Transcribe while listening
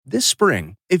This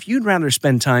spring, if you'd rather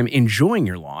spend time enjoying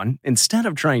your lawn instead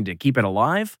of trying to keep it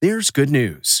alive, there's good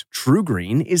news.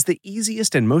 TruGreen is the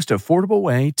easiest and most affordable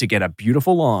way to get a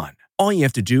beautiful lawn. All you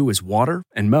have to do is water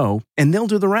and mow, and they'll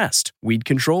do the rest. Weed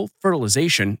control,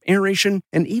 fertilization, aeration,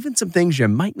 and even some things you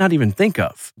might not even think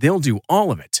of. They'll do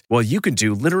all of it, while you can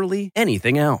do literally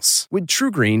anything else. With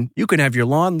TruGreen, you can have your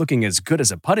lawn looking as good as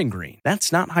a putting green.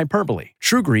 That's not hyperbole.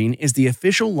 TruGreen is the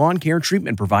official lawn care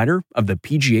treatment provider of the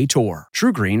PGA Tour.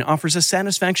 TruGreen offers a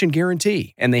satisfaction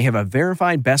guarantee, and they have a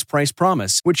verified best price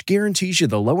promise, which guarantees you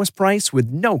the lowest price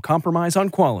with no compromise on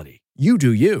quality. You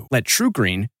do you. Let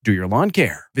TruGreen do your lawn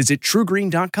care. Visit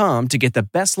TruGreen.com to get the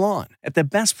best lawn at the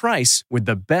best price with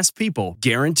the best people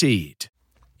guaranteed.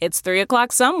 It's 3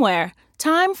 o'clock somewhere.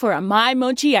 Time for a My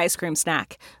Mochi ice cream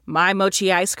snack. My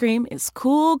Mochi ice cream is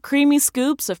cool, creamy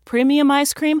scoops of premium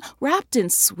ice cream wrapped in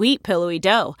sweet, pillowy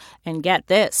dough. And get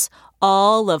this,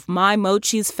 all of My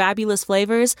Mochi's fabulous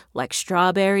flavors, like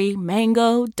strawberry,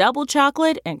 mango, double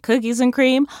chocolate, and cookies and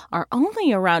cream, are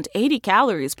only around 80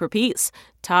 calories per piece.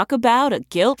 Talk about a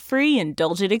guilt-free,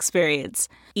 indulgent experience.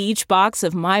 Each box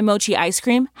of My Mochi ice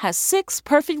cream has 6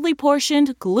 perfectly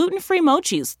portioned, gluten-free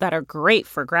mochis that are great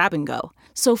for grab and go.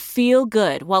 So feel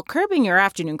good while curbing your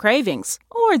afternoon cravings,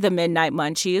 or the midnight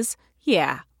munchies.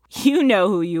 Yeah, you know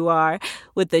who you are,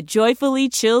 with the joyfully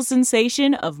chill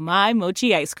sensation of My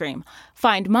Mochi ice cream.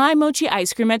 Find My Mochi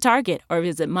ice cream at Target or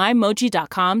visit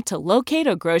MyMochi.com to locate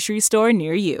a grocery store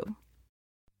near you.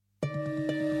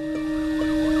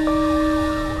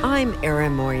 I'm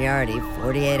Erin Moriarty,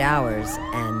 48 Hours,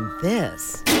 and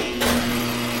this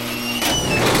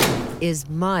is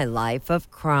my life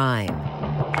of crime.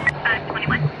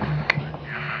 21.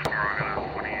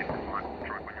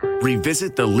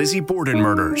 Revisit the Lizzie Borden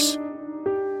murders.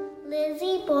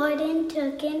 Lizzie Borden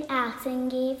took an axe and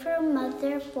gave her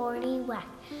mother 40 whacks.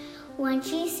 When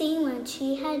she seen what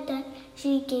she had done,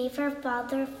 she gave her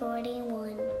father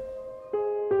 41.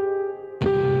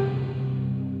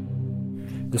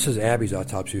 This is Abby's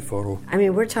autopsy photo. I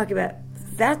mean, we're talking about,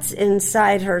 that's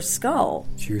inside her skull.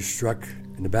 She was struck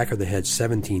in the back of the head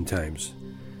 17 times.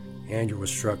 Andrew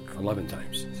was struck 11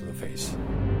 times to the face.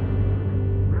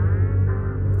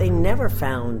 They never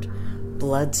found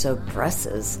blood-soaked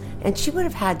dresses, and she would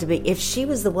have had to be, if she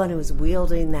was the one who was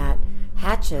wielding that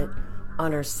hatchet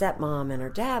on her stepmom and her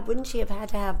dad, wouldn't she have had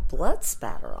to have blood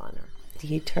spatter on her?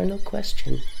 The eternal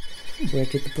question, where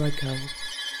did the blood go?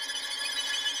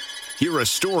 Hear a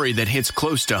story that hits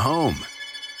close to home.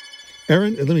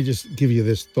 Erin, let me just give you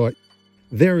this thought.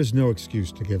 There is no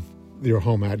excuse to give your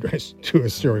home address to a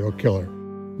serial killer.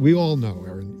 We all know,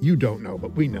 Erin. You don't know,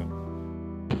 but we know.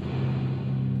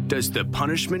 Does the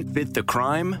punishment fit the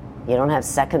crime? You don't have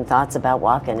second thoughts about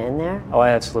walking in there? Oh, I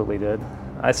absolutely did.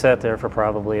 I sat there for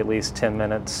probably at least 10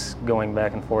 minutes going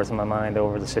back and forth in my mind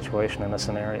over the situation and the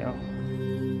scenario.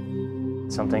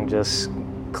 Something just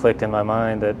clicked in my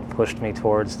mind that pushed me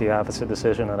towards the opposite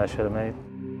decision that I should have made.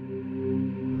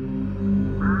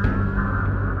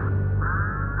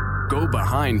 Go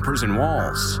behind prison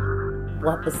walls.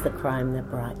 What was the crime that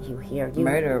brought you here?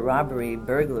 Murder, robbery,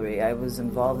 burglary. I was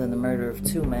involved in the murder of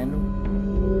 2 men.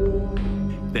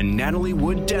 The Natalie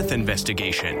Wood death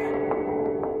investigation.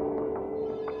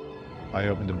 I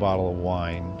opened a bottle of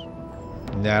wine.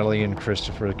 Natalie and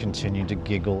Christopher continued to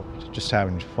giggle, just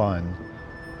having fun.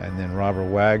 And then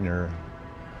Robert Wagner,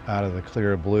 out of the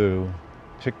clear blue,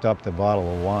 picked up the bottle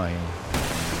of wine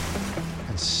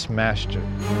and smashed it.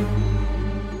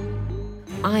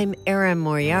 I'm Erin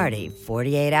Moriarty,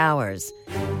 48 Hours.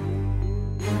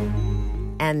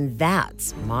 And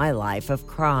that's my life of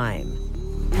crime.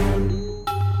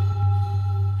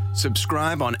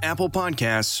 Subscribe on Apple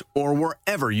Podcasts or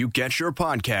wherever you get your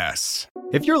podcasts.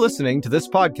 If you're listening to this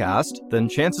podcast, then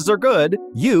chances are good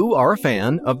you are a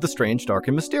fan of The Strange, Dark,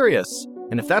 and Mysterious.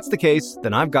 And if that's the case,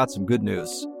 then I've got some good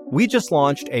news. We just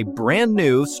launched a brand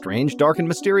new Strange, Dark, and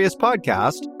Mysterious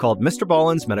podcast called Mr.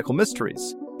 Ballen's Medical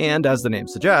Mysteries. And as the name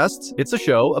suggests, it's a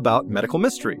show about medical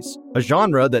mysteries, a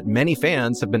genre that many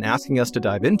fans have been asking us to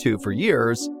dive into for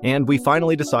years, and we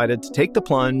finally decided to take the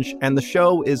plunge, and the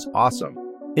show is awesome.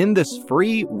 In this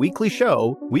free weekly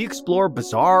show, we explore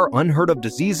bizarre, unheard-of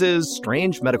diseases,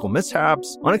 strange medical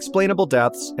mishaps, unexplainable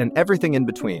deaths, and everything in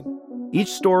between. Each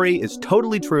story is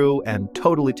totally true and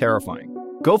totally terrifying.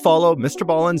 Go follow Mr.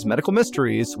 Ballen's Medical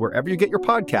Mysteries wherever you get your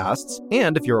podcasts,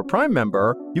 and if you're a Prime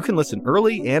member, you can listen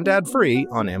early and ad-free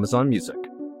on Amazon Music.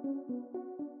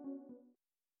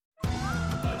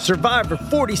 Survivor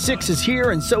 46 is here,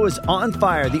 and so is On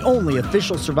Fire, the only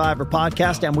official Survivor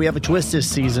podcast, and we have a twist this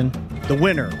season. The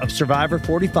winner of Survivor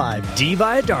 45, Dee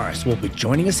Valladares, will be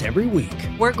joining us every week.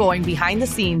 We're going behind the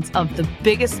scenes of the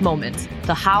biggest moments,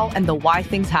 the how and the why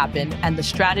things happen, and the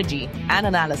strategy and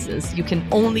analysis you can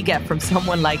only get from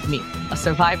someone like me, a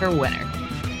Survivor winner.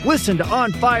 Listen to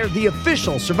On Fire, the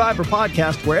official Survivor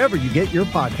podcast, wherever you get your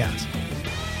podcasts.